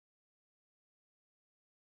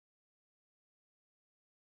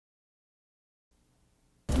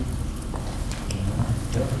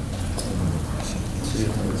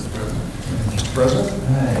Mr. President.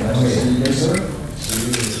 Hi. Nice to see you again, sir. See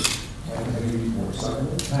you. Nice to meet you more.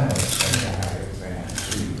 Hi.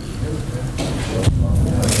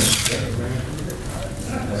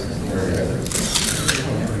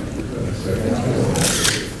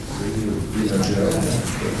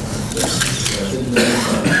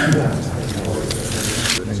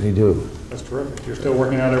 How did he do? That's terrific. You're still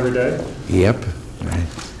working out every day? Yep.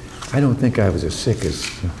 I don't think I was as sick as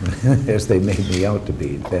as they made me out to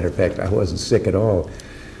be. Matter of fact, I wasn't sick at all.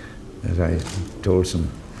 As I told some of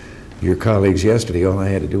your colleagues yesterday, all I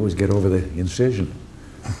had to do was get over the incision.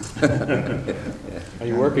 Are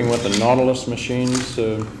you working with the Nautilus machines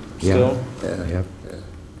still? Yeah.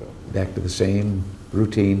 Back to the same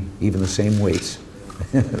routine, even the same weights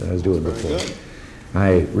that I was doing before.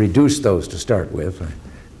 I reduced those to start with. I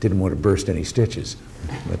didn't want to burst any stitches,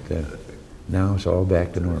 but now it's all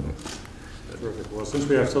back to normal. Terrific. Well, since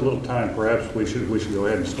we have so little time, perhaps we should go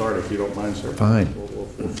ahead and start, if you don't mind, sir. Fine. We'll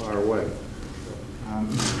fire away.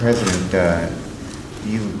 Mr. President,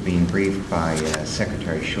 you've been briefed by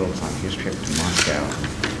Secretary Schultz on his trip to Moscow.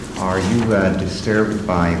 Are you disturbed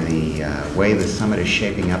by the way the summit is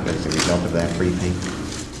shaping up as a result of that briefing?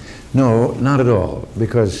 No, not at all,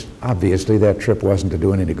 because obviously that trip wasn't to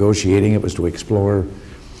do any negotiating. It was to explore,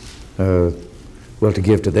 well, to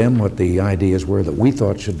give to them what the ideas were that we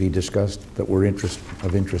thought should be discussed, that were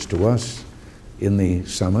of interest to us in the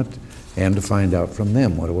summit, and to find out from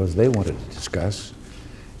them what it was they wanted to discuss.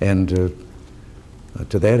 And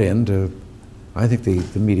to that end, I think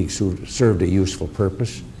the meeting served a useful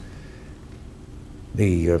purpose.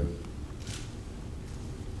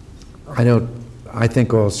 I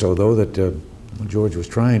think also, though, that what George was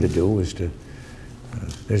trying to do was to,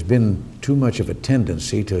 there's been too much of a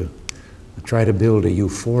tendency to try to build a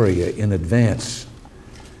euphoria in advance.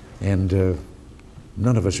 And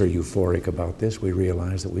none of us are euphoric about this. We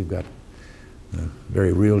realize that we've got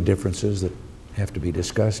very real differences that have to be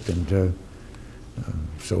discussed. And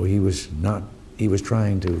so he was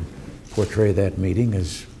trying to portray that meeting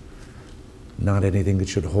as not anything that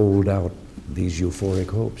should hold out these euphoric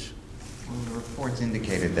hopes. Well, the reports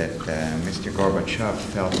indicated that Mr. Gorbachev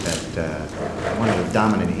felt that one of the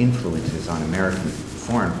dominant influences on American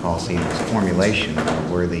foreign policy and its formulation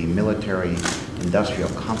were the military-industrial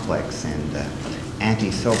complex and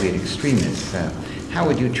anti-Soviet extremists. How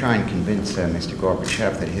would you try and convince Mr.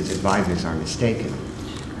 Gorbachev that his advisors are mistaken?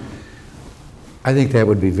 I think that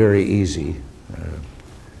would be very easy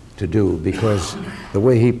to do, because the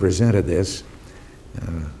way he presented this,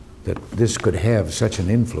 that this could have such an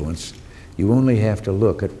influence, you only have to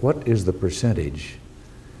look at what is the percentage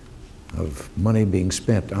of money being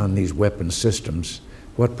spent on these weapon systems,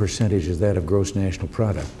 what percentage is that of gross national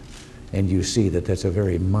product, and you see that that's a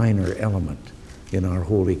very minor element in our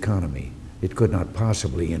whole economy. It could not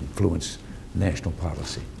possibly influence national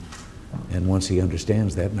policy. And once he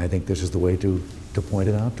understands that, and I think this is the way to point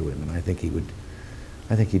it out to him, and I think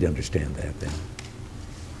he'd understand that then.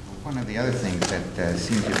 One of the other things that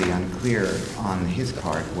seemed to be unclear on his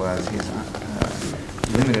part was his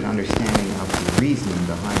limited understanding of the reasoning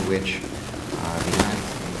behind which the United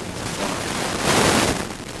States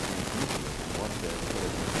what the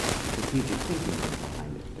strategic thinking was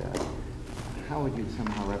behind it. How would you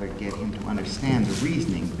somehow or other get him to understand the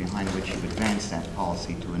reasoning behind which you advance that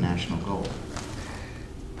policy to a national goal?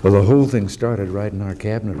 Well, the whole thing started right in our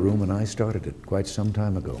cabinet room, and I started it quite some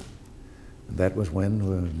time ago. That was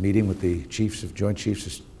when, meeting with the Joint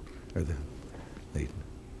Chiefs of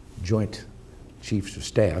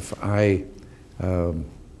Staff, I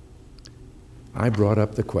brought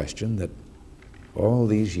up the question that all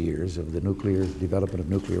these years of the development of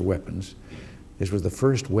nuclear weapons, this was the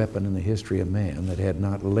first weapon in the history of man that had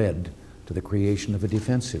not led to the creation of a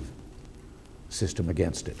defensive system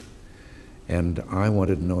against it. And I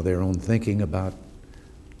wanted to know their own thinking about,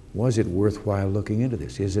 was it worthwhile looking into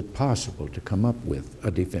this? Is it possible to come up with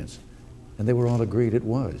a defense? And they were all agreed it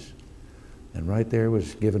was. And right there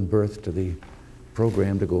was given birth to the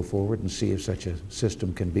program to go forward and see if such a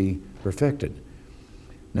system can be perfected.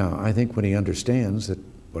 Now, I think when he understands that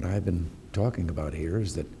what I've been talking about here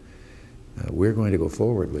is that we're going to go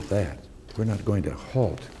forward with that. We're not going to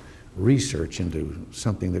halt research into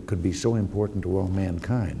something that could be so important to all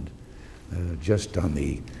mankind just on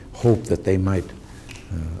the hope that they might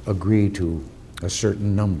agree to a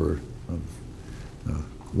certain number of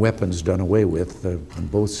weapons done away with on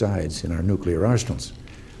both sides in our nuclear arsenals.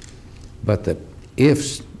 But that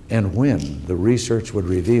if and when the research would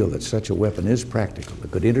reveal that such a weapon is practical,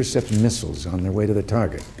 that could intercept missiles on their way to the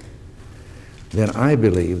target, then I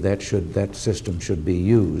believe that system should be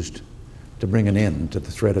used to bring an end to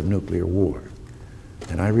the threat of nuclear war.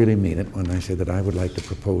 and I really mean it when I say that I would like to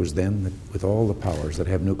propose then that with all the powers that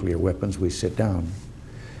have nuclear weapons, we sit down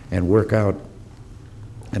and work out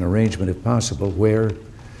an arrangement, if possible, where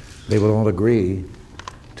they will all agree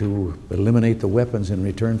to eliminate the weapons in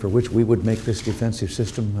return for which we would make this defensive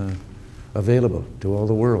system available to all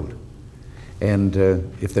the world. And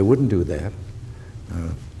if they wouldn't do that,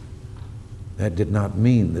 that did not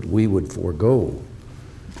mean that we would forego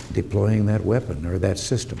deploying that weapon or that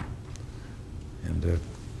system. And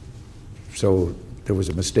so there was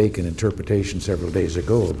a mistake in interpretation several days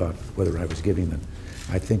ago about whether I was giving them.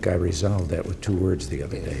 I think I resolved that with 2 words the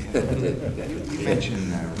other day. You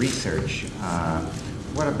mentioned research.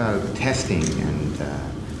 What about testing and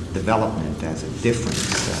development as a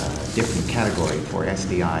different category for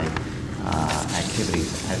SDI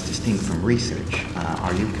activities as distinct from research?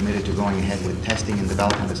 Are you committed to going ahead with testing and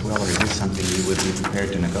development as well, or is this something you would be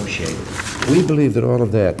prepared to negotiate? We believe that all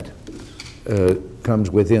of that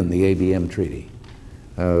comes within the ABM treaty.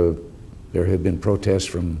 There have been protests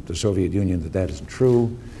from the Soviet Union that that isn't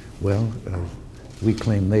true. Well, we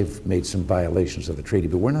claim they've made some violations of the treaty,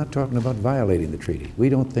 but we're not talking about violating the treaty. We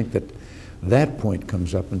don't think that that point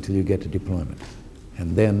comes up until you get to deployment.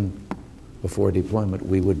 And then, before deployment,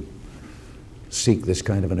 we would seek this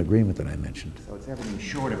kind of an agreement that I mentioned. So it's everything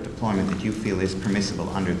short of deployment that you feel is permissible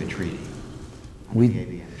under the treaty, under the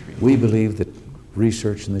ABM treaty. We believe that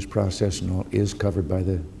research in this process and all is covered by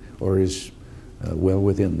the, or is well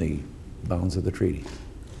within the bounds of the treaty.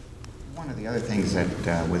 One of the other things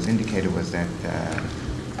that was indicated was that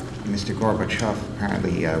Mr. Gorbachev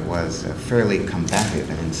apparently was fairly combative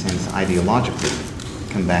and in a sense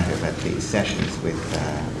ideologically combative at the sessions with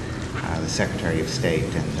the Secretary of State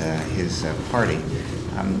and his party.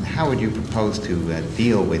 How would you propose to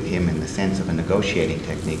deal with him in the sense of a negotiating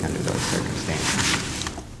technique under those circumstances?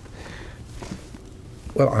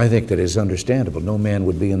 Well, I think that is understandable. No man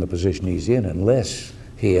would be in the position he's in unless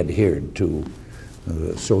he adhered to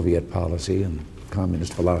Soviet policy and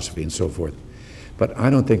communist philosophy and so forth. But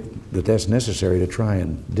I don't think that that's necessary to try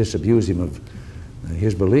and disabuse him of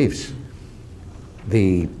his beliefs.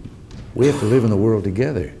 We have to live in the world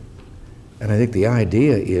together. And I think the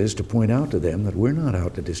idea is to point out to them that we're not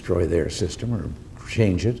out to destroy their system or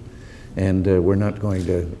change it, and we're not going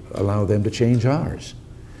to allow them to change ours.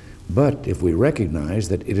 But if we recognize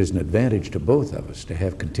that it is an advantage to both of us to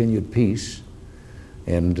have continued peace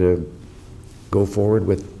and go forward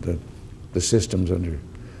with the systems under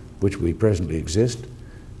which we presently exist,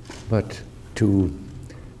 but to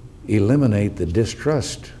eliminate the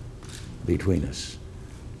distrust between us.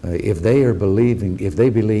 If they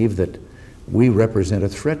believe that we represent a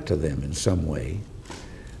threat to them in some way,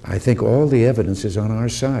 I think all the evidence is on our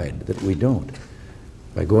side that we don't.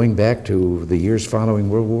 By going back to the years following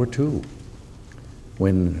World War II,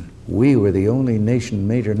 when we were the only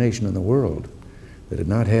major nation in the world that had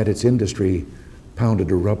not had its industry pounded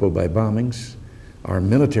to rubble by bombings, our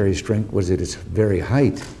military strength was at its very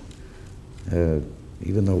height.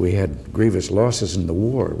 Even though we had grievous losses in the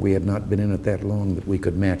war, we had not been in it that long that we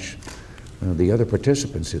could match the other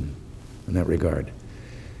participants in that regard.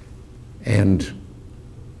 And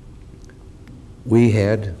we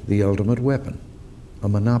had the ultimate weapon, a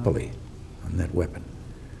monopoly on that weapon.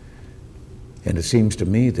 And it seems to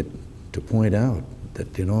me that to point out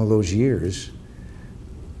that in all those years,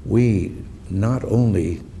 we not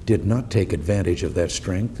only did not take advantage of that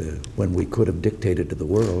strength when we could have dictated to the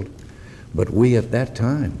world, but we at that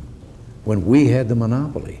time, when we had the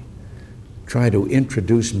monopoly, tried to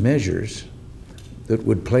introduce measures that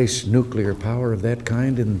would place nuclear power of that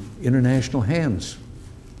kind in international hands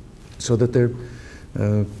so that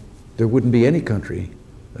there wouldn't be any country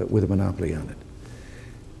with a monopoly on it.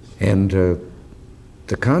 And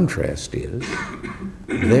the contrast is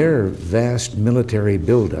their vast military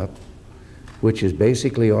buildup, which is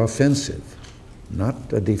basically offensive,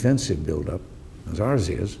 not a defensive buildup, as ours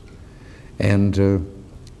is, and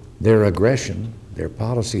their aggression, their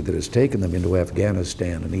policy that has taken them into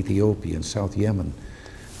Afghanistan and Ethiopia and South Yemen,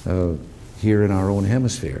 here in our own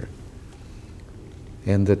hemisphere.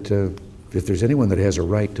 And that if there's anyone that has a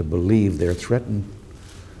right to believe they're threatened,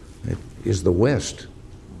 it is the West,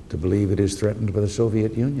 to believe it is threatened by the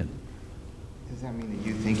Soviet Union. Does that mean that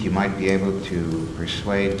you think you might be able to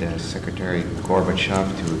persuade Secretary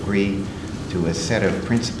Gorbachev to agree to a set of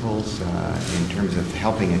principles in terms of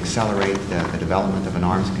helping accelerate the development of an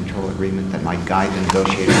arms control agreement that might guide the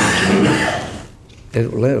negotiations in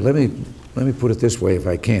Geneva? Let me put it this way, if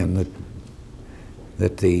I can,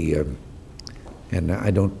 and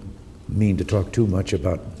I don't mean to talk too much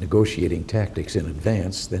about negotiating tactics in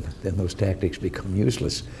advance, then those tactics become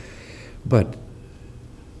useless. But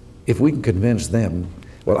if we can convince them,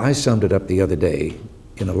 well, I summed it up the other day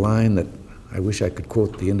in a line that I wish I could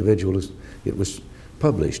quote the individual as it was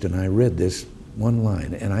published, and I read this one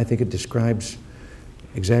line, and I think it describes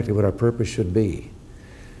exactly what our purpose should be.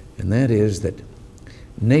 And that is that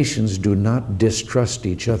nations do not distrust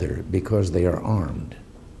each other because they are armed.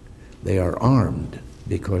 They are armed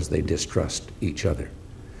because they distrust each other.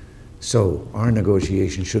 So our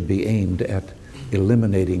negotiation should be aimed at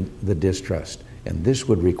eliminating the distrust. And this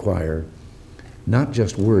would require not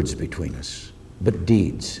just words between us, but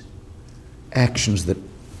deeds, actions that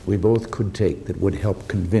we both could take that would help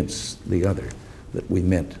convince the other that we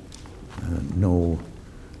meant no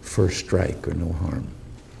first strike or no harm.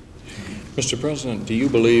 Mr. President, do you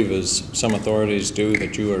believe, as some authorities do,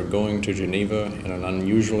 that you are going to Geneva in an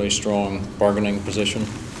unusually strong bargaining position?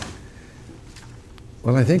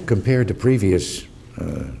 Well, I think compared to previous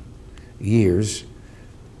years,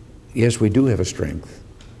 yes, we do have a strength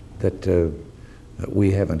that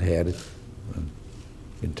we haven't had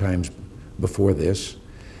in times before this,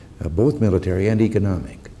 both military and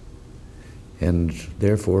economic. And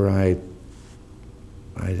therefore,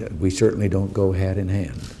 we certainly don't go hand in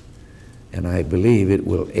hand. And I believe it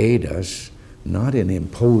will aid us, not in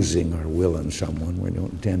imposing our will on someone, we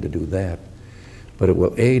don't intend to do that, but it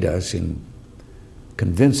will aid us in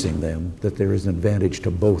convincing them that there is an advantage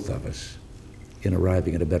to both of us in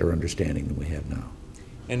arriving at a better understanding than we have now.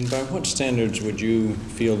 And by what standards would you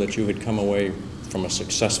feel that you had come away from a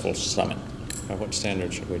successful summit? By what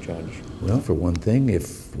standards should we judge? Well, for one thing,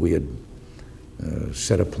 if we had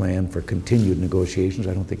set a plan for continued negotiations,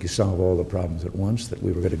 I don't think you solve all the problems at once, that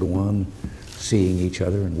we were going to go on seeing each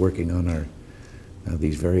other and working on our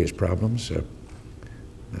these various problems.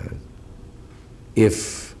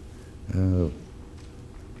 If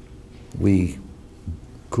we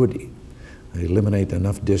could eliminate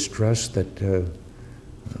enough distrust that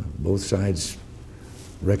both sides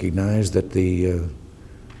recognize that the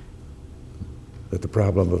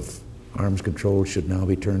problem of arms control should now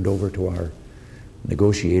be turned over to our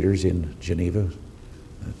negotiators in Geneva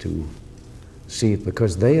to see it,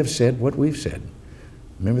 because they have said what we've said.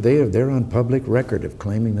 Remember, they're on public record of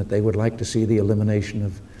claiming that they would like to see the elimination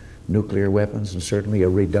of nuclear weapons and certainly a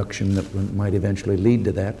reduction that might eventually lead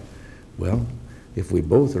to that. Well, if we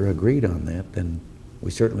both are agreed on that, then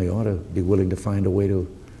we certainly ought to be willing to find a way to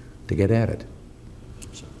get at it.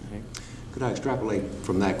 Could I extrapolate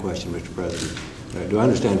from that question, Mr. President? Do I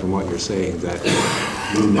understand from what you're saying that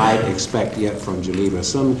you might expect yet from Geneva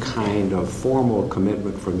some kind of formal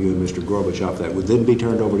commitment from you and Mr. Gorbachev that would then be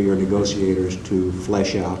turned over to your negotiators to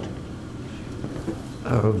flesh out?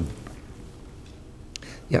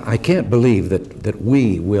 Yeah, I can't believe that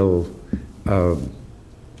we will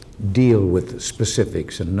deal with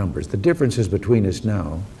specifics and numbers. The differences between us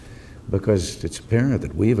now, because it's apparent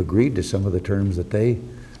that we've agreed to some of the terms that they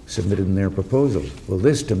submitted in their proposal. Well,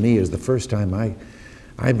 this to me is the first time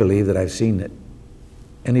I believe that I've seen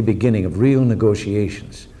any beginning of real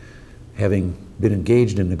negotiations. Having been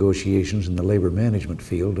engaged in negotiations in the labor management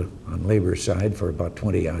field on labor's side for about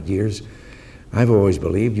 20 odd years, I've always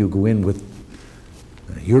believed you go in with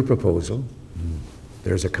your proposal,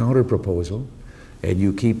 there's a counter proposal, and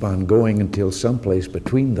you keep on going until someplace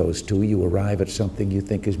between those two you arrive at something you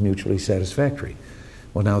think is mutually satisfactory.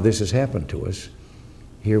 Well, now this has happened to us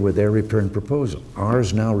here with their return proposal.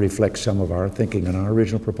 Ours now reflects some of our thinking on our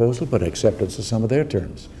original proposal, but acceptance of some of their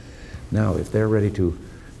terms. Now, if they're ready to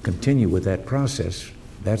continue with that process,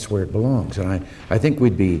 that's where it belongs. And I think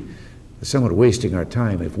we'd be somewhat wasting our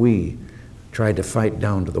time if we tried to fight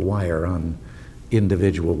down to the wire on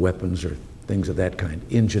individual weapons or things of that kind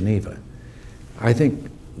in Geneva. I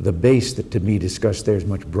think the base that to me discussed there is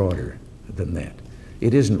much broader than that.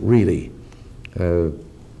 It isn't really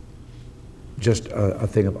just a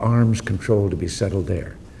thing of arms control to be settled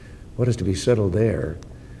there. What is to be settled there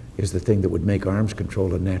is the thing that would make arms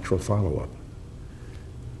control a natural follow-up.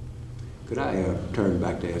 Could I turn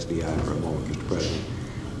back to SDI for a moment, Mr. President?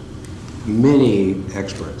 Many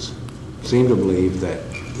experts seem to believe that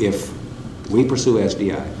if we pursue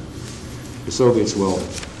SDI, the Soviets will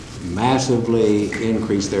massively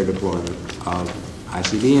increase their deployment of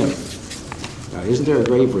ICBM. Now, isn't there a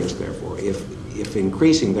grave risk, therefore, if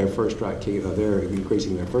increasing their first strike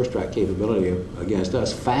capability against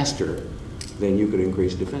us faster than you could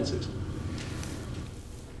increase defenses?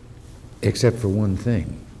 Except for one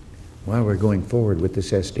thing. While we're going forward with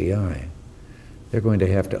this SDI, they're going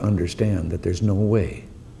to have to understand that there's no way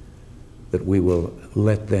that we will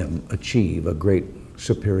let them achieve a great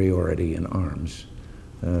superiority in arms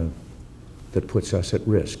that puts us at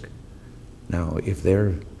risk. Now, if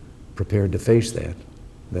they're prepared to face that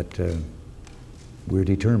we're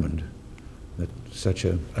determined that such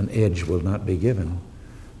an edge will not be given,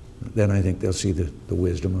 then I think they'll see the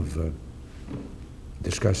wisdom of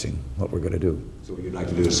discussing what we're going to do. So what you'd like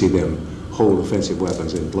to do is see them hold offensive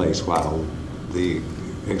weapons in place while the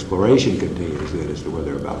exploration continues then as to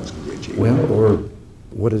whether a balance can be achieved. Well, or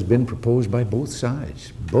what has been proposed by both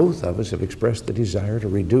sides. Both of us have expressed the desire to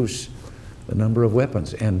reduce the number of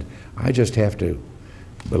weapons. And I just have to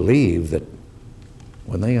believe that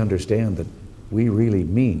when they understand that we really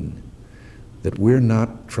mean that we're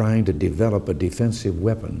not trying to develop a defensive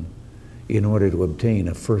weapon in order to obtain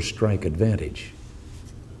a first strike advantage.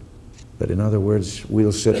 But in other words,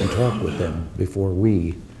 we'll sit and talk with them before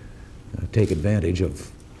we take advantage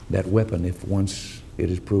of that weapon if once it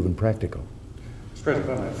is proven practical. Mr.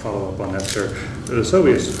 President, if I might follow up on that, sir. The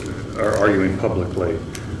Soviets are arguing publicly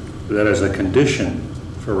that as a condition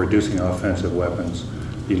for reducing offensive weapons,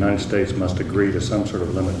 the United States must agree to some sort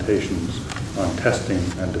of limitations on testing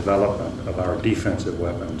and development of our defensive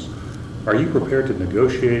weapons. Are you prepared to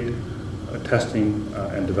negotiate testing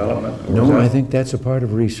and development? No, I think that's a part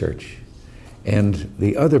of research. And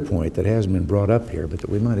the other point that hasn't been brought up here, but that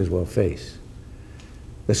we might as well face,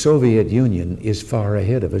 the Soviet Union is far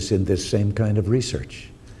ahead of us in this same kind of research.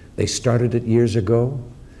 They started it years ago.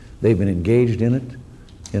 They've been engaged in it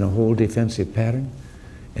in a whole defensive pattern.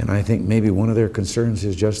 And I think maybe one of their concerns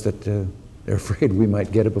is just that they're afraid we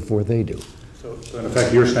might get it before they do. So in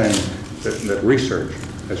effect, you're saying that research,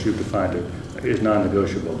 as you've defined it, is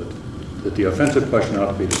non-negotiable, that the offensive question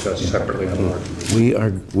ought to be discussed separately on the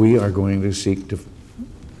margin. We are going to seek to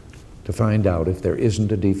find out if there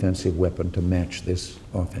isn't a defensive weapon to match this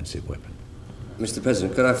offensive weapon. Mr.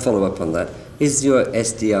 President, could I follow up on that? Is your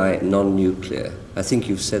SDI non-nuclear? I think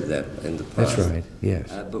you've said that in the past. That's right,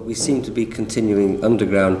 yes. But we seem to be continuing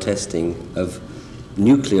underground testing of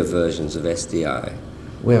nuclear versions of SDI.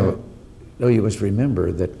 Well, no, you must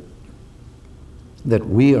remember that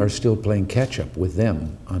we are still playing catch-up with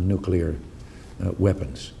them on nuclear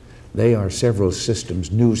weapons. They are several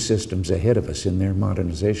systems, new systems ahead of us in their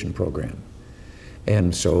modernization program.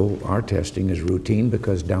 And so our testing is routine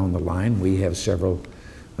because down the line we have several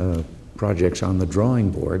projects on the drawing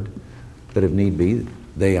board that if need be,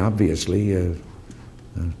 they obviously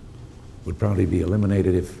would probably be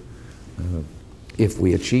eliminated if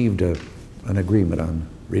we achieved an agreement on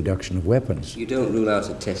reduction of weapons. You don't rule out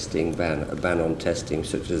a ban on testing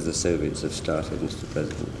such as the Soviets have started, Mr.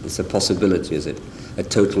 President. It's a possibility, is it? A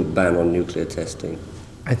total ban on nuclear testing?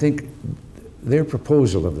 I think their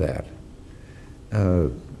proposal of that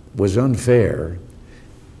was unfair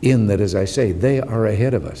in that, as I say, they are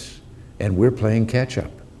ahead of us and we're playing catch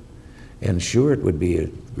up. And sure, it would be a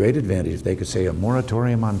great advantage if they could say a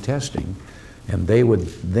moratorium on testing and they would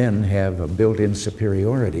then have a built-in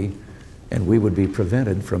superiority and we would be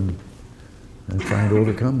prevented from trying to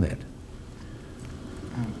overcome that.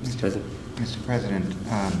 Mr. President,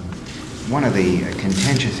 one of the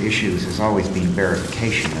contentious issues has always been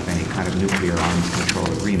verification of any kind of nuclear arms control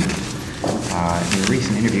agreement. In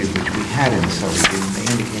recent interviews which we had in the Soviet Union,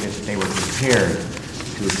 they indicated that they were prepared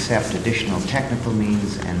to accept additional technical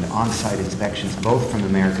means and on-site inspections both from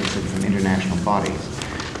Americans and from international bodies.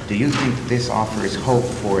 Do you think this offers hope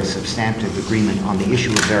for a substantive agreement on the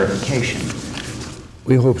issue of verification?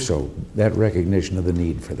 We hope so, that recognition of the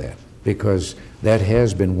need for that, because that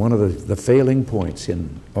has been one of the failing points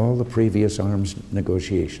in all the previous arms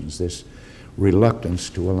negotiations, this reluctance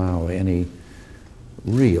to allow any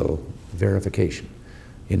real verification.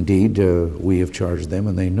 Indeed, we have charged them,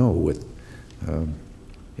 and they know, with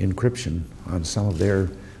encryption on some of their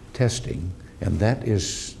testing, and that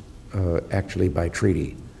is actually by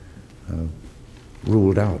treaty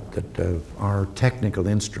ruled out, that our technical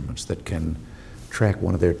instruments that can track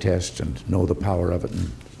one of their tests and know the power of it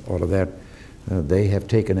and all of that, they have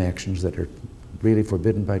taken actions that are really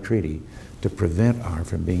forbidden by treaty to prevent our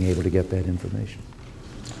from being able to get that information.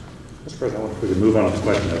 Mr. President, I wonder if we could move on to the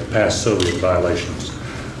question of past Soviet violations.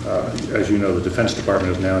 As you know, the Defense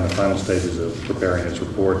Department is now in the final stages of preparing its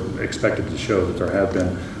report, expected to show that there have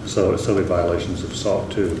been Soviet violations of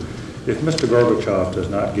SALT II. If Mr. Gorbachev does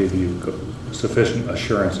not give you sufficient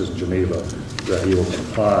assurances in Geneva that he will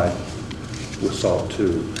comply with SALT II,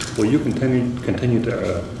 will you continue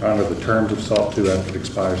to honor the terms of SALT II after it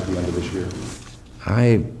expires at the end of this year?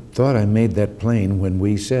 I thought I made that plain when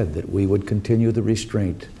we said that we would continue the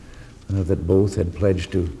restraint that both had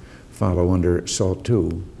pledged to follow under SALT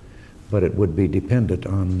II, but it would be dependent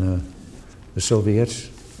on the Soviets'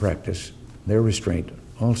 practice, their restraint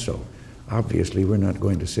also. Obviously, we're not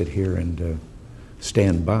going to sit here and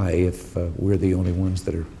stand by if we're the only ones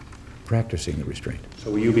that are practicing the restraint.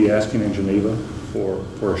 So will you be asking in Geneva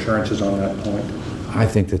for assurances on that point? I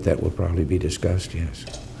think that will probably be discussed, yes.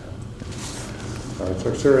 All right,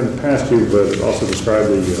 so, sir, in the past you've also described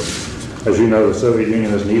as you know, the Soviet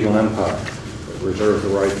Union as an evil empire that reserves the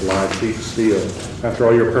right to lie, cheat, steal. After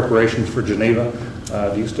all your preparations for Geneva,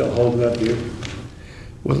 do you still hold that view?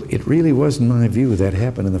 Well, it really wasn't my view. That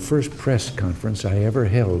happened in the first press conference I ever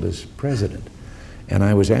held as president. And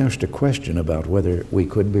I was asked a question about whether we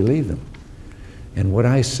could believe them. And what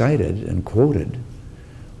I cited and quoted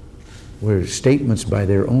were statements by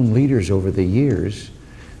their own leaders over the years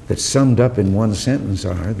that summed up in one sentence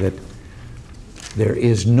are that there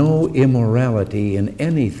is no immorality in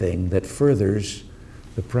anything that furthers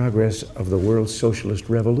the progress of the world's socialist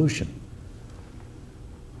revolution.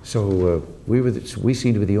 So we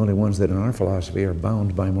seem to be the only ones that in our philosophy are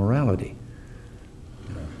bound by morality.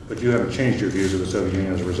 But you haven't changed your views of the Soviet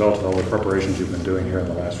Union as a result of all the preparations you've been doing here in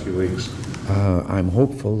the last few weeks. I'm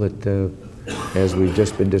hopeful that, as we've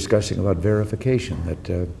just been discussing about verification,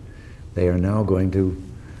 that they are now going to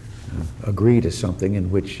agree to something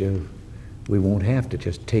in which we won't have to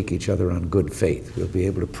just take each other on good faith. We'll be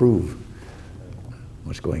able to prove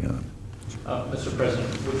what's going on. Mr. President,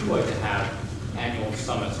 would you like to have annual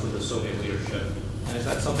summits with the Soviet leadership? And is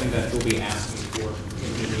that something that you'll be asking for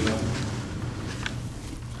in Geneva?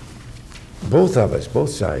 Both of us, both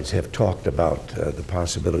sides, have talked about the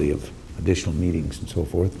possibility of additional meetings and so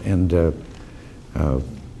forth. And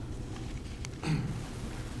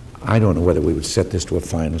I don't know whether we would set this to a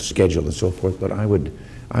final schedule and so forth, but I would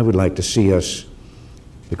like to see us,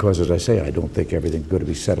 because as I say, I don't think everything's going to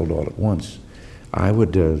be settled all at once. I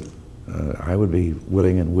would be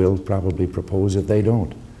willing and will probably propose, if they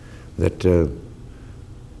don't, that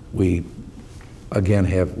we again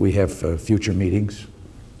have future meetings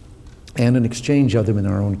and an exchange of them in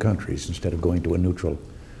our own countries instead of going to a neutral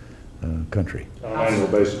country. On an annual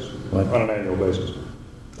basis? What? On an annual basis.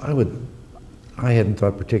 I hadn't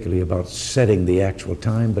thought particularly about setting the actual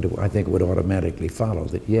time, but I think it would automatically follow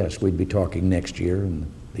that, yes, we'd be talking next year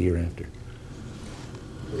and the year after.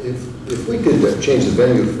 If we could change the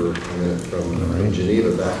venue for a minute from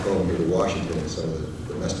Geneva back home here to Washington and some of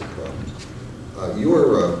the domestic problems.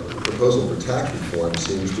 Your proposal for tax reform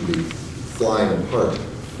seems to be flying apart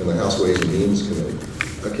in the House Ways and Means Committee.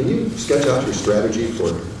 Can you sketch out your strategy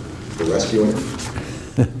for rescuing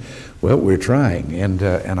it? Well, we're trying, and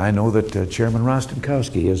I know that Chairman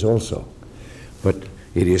Rostenkowski is also. But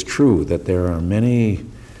it is true that there are many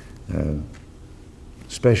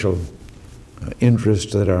special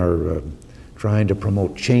interests that are trying to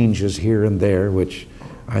promote changes here and there, which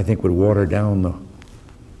I think would water down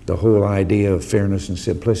the whole idea of fairness and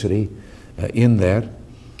simplicity in that.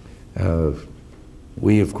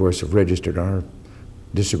 We, of course, have registered our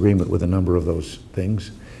disagreement with a number of those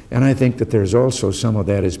things. And I think that there's also some of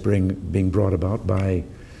that is being brought about by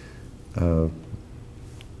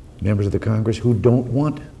members of the Congress who don't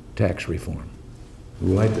want tax reform, who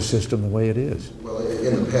like the system the way it is. Well,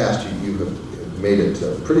 in the past, you have made it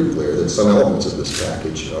pretty clear that some elements of this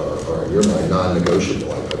package are in your mind,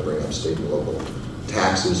 non-negotiable. I bring up state and local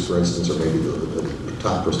taxes, for instance, or maybe the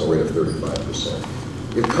top personal rate of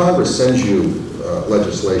 35%. If Congress sends you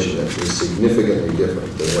legislation that is significantly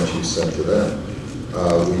different than what you sent to them,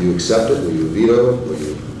 will you accept it? Will you veto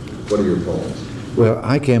it? What are your plans? Well,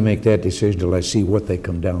 I can't make that decision until I see what they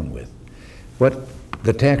come down with. What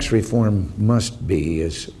the tax reform must be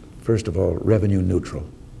is, first of all, revenue neutral.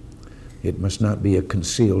 It must not be a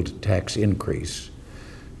concealed tax increase,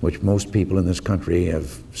 which most people in this country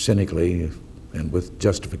have cynically and with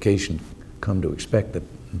justification come to expect that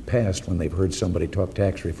in the past, when they've heard somebody talk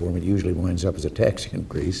tax reform, it usually winds up as a tax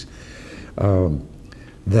increase.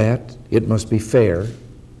 That it must be fair,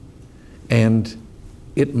 and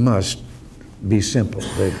it must be simple.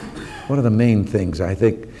 One of the main things, I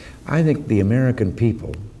think the American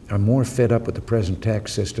people are more fed up with the present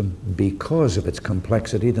tax system because of its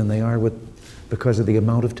complexity than they are because of the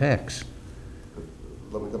amount of tax.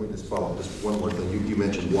 Let me just follow up. Just one more thing. You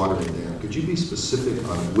mentioned watering down. Could you be specific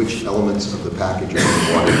on which elements of the package are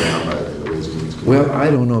being watered down by the Ways and Means Committee? Well,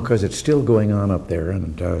 I don't know, because it's still going on up there,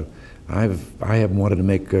 and I haven't wanted to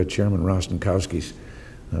make Chairman Rostenkowski's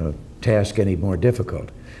task any more difficult.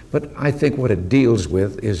 But I think what it deals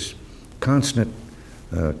with is constant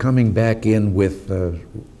coming back in with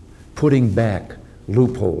putting back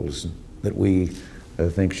loopholes that we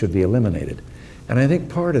think should be eliminated. And I think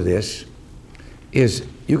part of this is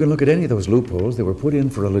you can look at any of those loopholes. They were put in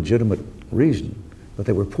for a legitimate reason, but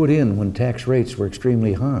they were put in when tax rates were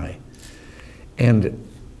extremely high. And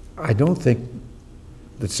I don't think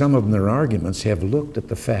that some of their arguments have looked at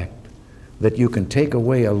the fact that you can take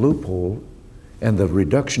away a loophole, and the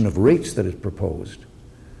reduction of rates that is proposed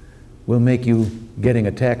will make you getting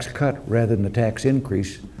a tax cut rather than a tax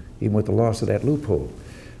increase, even with the loss of that loophole.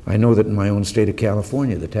 I know that in my own state of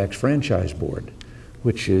California, the Tax Franchise Board,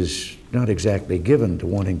 which is not exactly given to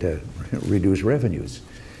wanting to reduce revenues,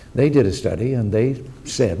 they did a study and they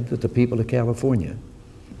said that the people of California,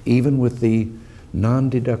 even with the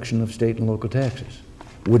non-deduction of state and local taxes,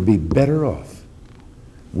 would be better off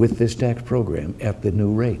with this tax program at the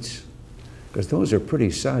new rates, because those are pretty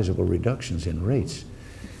sizable reductions in rates.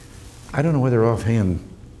 I don't know whether offhand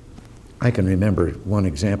I can remember one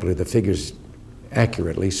example of the figures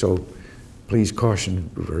accurately, so please caution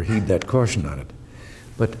or heed that caution on it.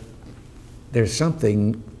 But there were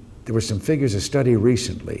some figures, a study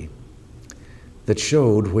recently that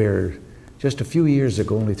showed where just a few years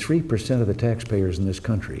ago only 3% of the taxpayers in this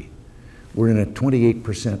country were in a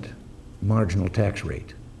 28% marginal tax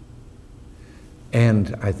rate.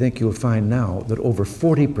 And I think you'll find now that over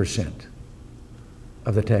 40%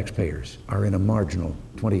 of the taxpayers are in a marginal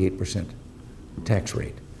 28% tax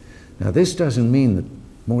rate. Now, this doesn't mean that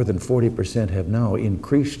more than 40% have now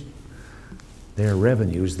increased their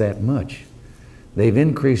revenues that much. They've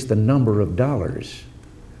increased the number of dollars,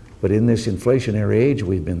 but in this inflationary age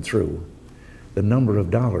we've been through, the number of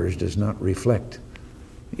dollars does not reflect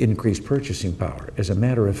increased purchasing power. As a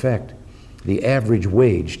matter of fact, the average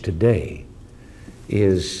wage today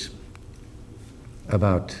is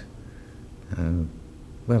about,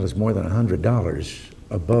 well, it's more than $100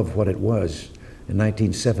 above what it was in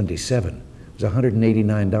 1977. It was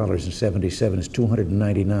 $189.77. It's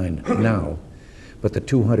 $299 now. But the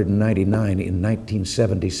 $299 in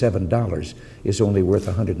 1977 dollars is only worth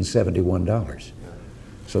 $171.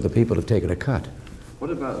 So the people have taken a cut.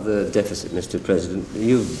 What about the deficit, Mr. President?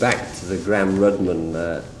 You've backed the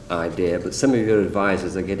Graham-Rudman idea, but some of your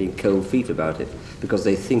advisors are getting cold feet about it because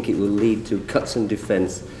they think it will lead to cuts in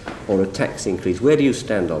defense or a tax increase. Where do you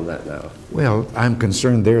stand on that now? Well, I'm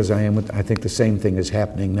concerned there as I am with, I think the same thing is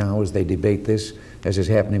happening now as they debate this, as is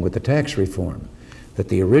happening with the tax reform, that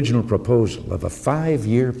the original proposal of a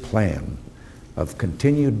 5-year plan of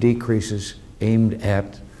continued decreases aimed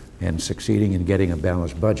at and succeeding in getting a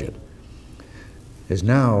balanced budget is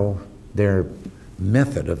now their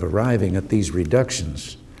method of arriving at these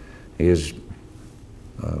reductions is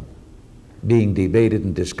being debated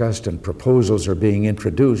and discussed, and proposals are being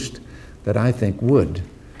introduced that I think would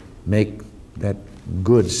make that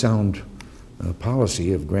good, sound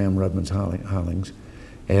policy of Graham-Rudman's Hollings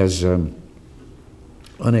as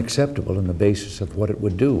unacceptable on the basis of what it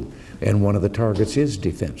would do. And one of the targets is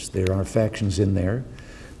defense. There are factions in there.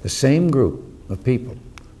 The same group of people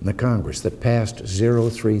in the Congress that passed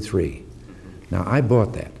 033. Now, I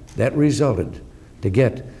bought that. That resulted to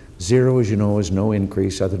get 0, as you know, is no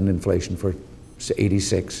increase other than inflation for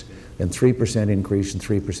 86, then 3% increase and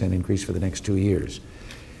 3% increase for the next 2 years.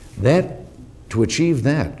 That, to achieve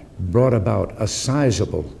that, brought about a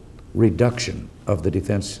sizable reduction of the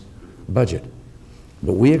defense budget.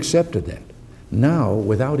 But we accepted that. Now,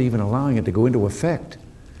 without even allowing it to go into effect,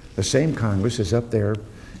 the same Congress is up there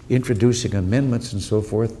introducing amendments and so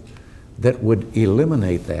forth that would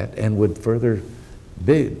eliminate that and would further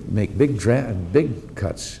make big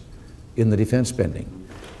cuts in the defense spending,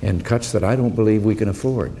 and cuts that I don't believe we can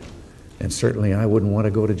afford. And certainly I wouldn't want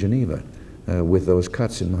to go to Geneva with those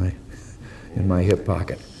cuts in my hip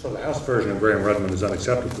pocket. So the House version of Graham-Rudman is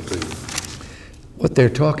unacceptable to you? What they're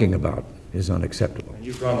talking about is unacceptable. And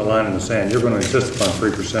you've drawn the line in the sand. You're going to insist upon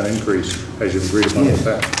 3% increase as you've agreed upon Yes, in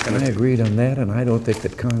the past. I agreed on that, and I don't think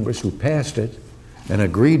that Congress, who passed it and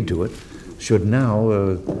agreed to it, should now,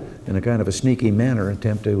 in a kind of a sneaky manner,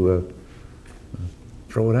 attempt to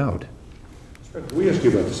throw it out. We asked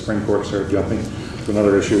you about the Supreme Court, sir, jumping to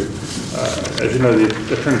another issue. As you know,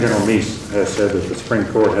 the Attorney General Meese has said that the Supreme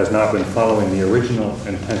Court has not been following the original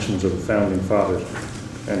intentions of the Founding Fathers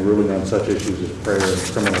and ruling on such issues as prayer and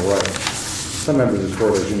criminal rights. Some members of the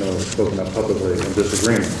Court, as you know, have spoken up publicly in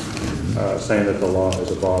disagreement, saying that the law has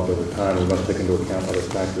evolved over time and we must take into account other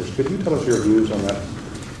factors. Could you tell us your views on that?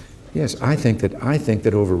 Yes, I think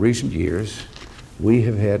that over recent years, we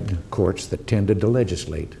have had courts that tended to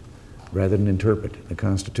legislate rather than interpret the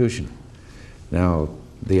Constitution. Now,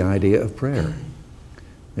 the idea of prayer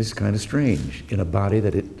is kind of strange in a body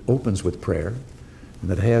that it opens with prayer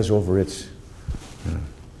and that has over its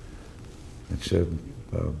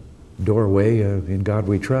doorway, in God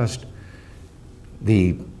we trust.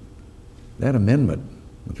 That amendment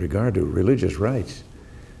with regard to religious rights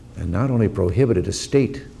and not only prohibited a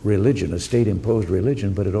state religion, a state-imposed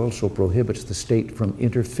religion, but it also prohibits the state from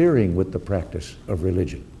interfering with the practice of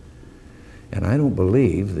religion. And I don't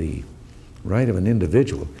believe the right of an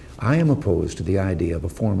individual. I am opposed to the idea of a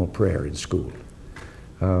formal prayer in school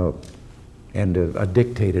and a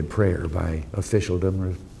dictated prayer by officialdom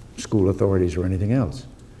or school authorities or anything else.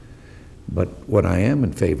 But what I am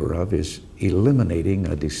in favor of is eliminating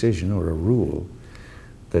a decision or a rule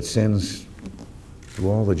that sends to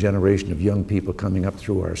all the generation of young people coming up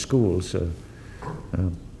through our schools,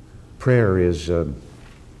 prayer is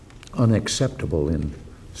unacceptable in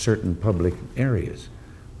certain public areas.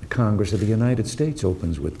 The Congress of the United States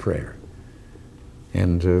opens with prayer.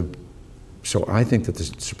 And so I think that the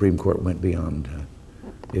Supreme Court went beyond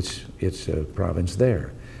its province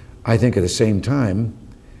there. I think at the same time,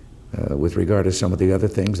 with regard to some of the other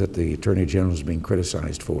things that the Attorney General is being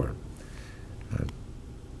criticized for,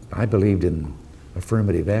 I believed in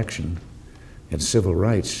affirmative action and civil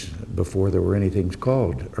rights before there were anything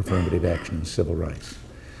called affirmative action and civil rights.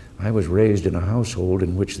 I was raised in a household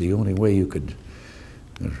in which the only way you could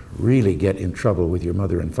really get in trouble with your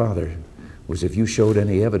mother and father was if you showed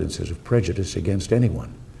any evidences of prejudice against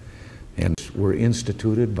anyone. And were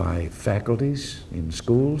instituted by faculties in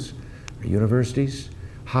schools, or universities,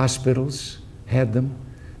 hospitals had them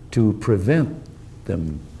to prevent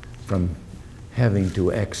them from having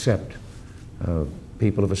to accept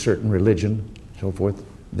people of a certain religion, so forth,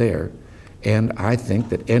 there. And I think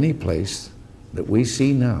that any place that we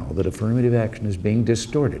see now that affirmative action is being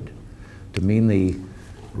distorted to mean the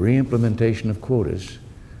re-implementation of quotas,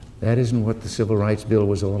 that isn't what the Civil Rights Bill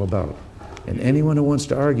was all about. And anyone who wants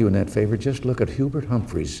to argue in that favor, just look at Hubert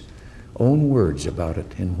Humphrey's own words about it,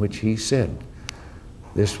 in which he said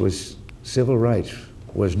this was, civil rights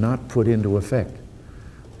was not put into effect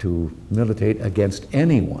to militate against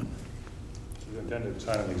anyone. You intended to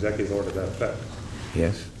sign an executive order to that effect?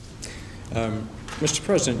 Yes. Mr.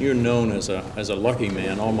 President, you're known as a lucky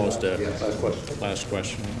man, almost a last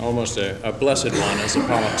question, almost a blessed one as a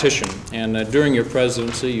politician. And during your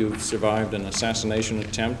presidency, you've survived an assassination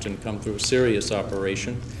attempt and come through a serious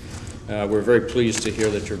operation. We're very pleased to hear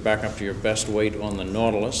that you're back up to your best weight on the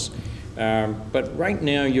Nautilus. But right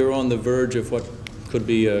now, you're on the verge of what could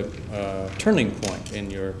be a turning point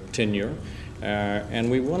in your tenure.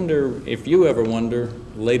 And we wonder, if you ever wonder,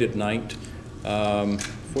 late at night,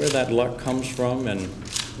 where that luck comes from and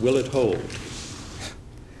will it hold?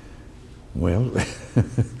 Well,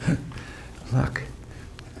 luck.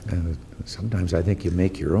 Sometimes I think you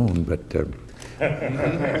make your own, but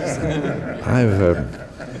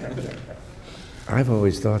I've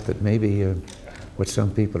always thought that maybe what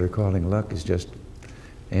some people are calling luck is just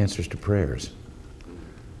answers to prayers.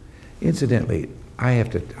 Incidentally,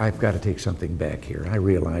 I've got to take something back here. I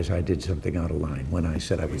realize I did something out of line when I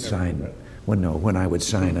said I would sign. When I would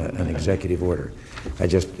sign an executive order. I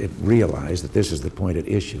just realized that this is the point at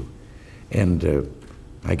issue. And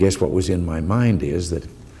I guess what was in my mind is that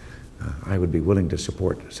I would be willing to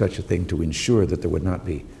support such a thing to ensure that there would not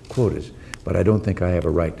be quotas. But I don't think I have a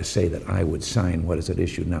right to say that I would sign what is at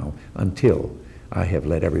issue now until I have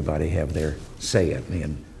let everybody have their say at me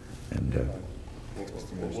and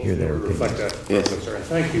hear their opinions. Reflect that. Yes. Sir. And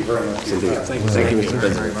thank you very much. Indeed. Thank you, Mr.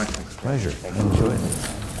 President. Very much. Pleasure. I enjoyed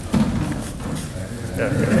it.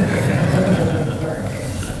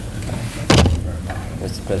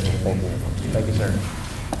 Mr. President, thank you. Thank you, sir.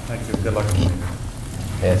 Thank you. Good luck.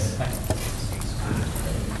 Yes.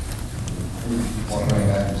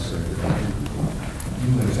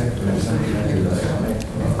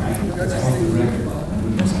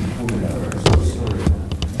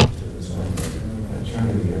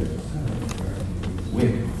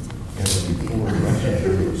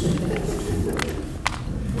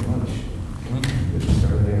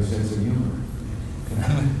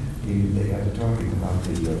 They got to talking about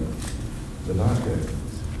the vodka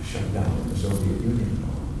shut down in the Soviet Union.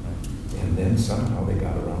 And then somehow they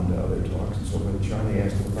got around to other talks, and so when Charlie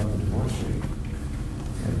asked him about the divorce rate,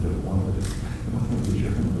 and one of the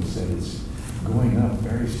journalists said it's going up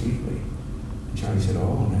very steeply. And Charlie said,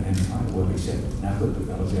 oh, and then well, he said, now that the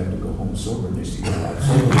fellas have to go home sober, they see a lot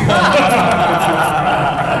sober.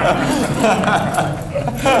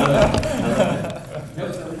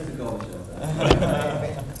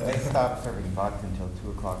 They stopped serving vodka until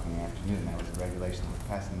 2 o'clock in the afternoon. That was a regulation that was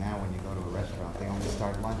passed. And now when you go to a restaurant, they only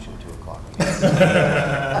start lunch at 2 o'clock.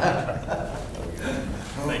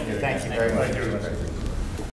 Thank you very much.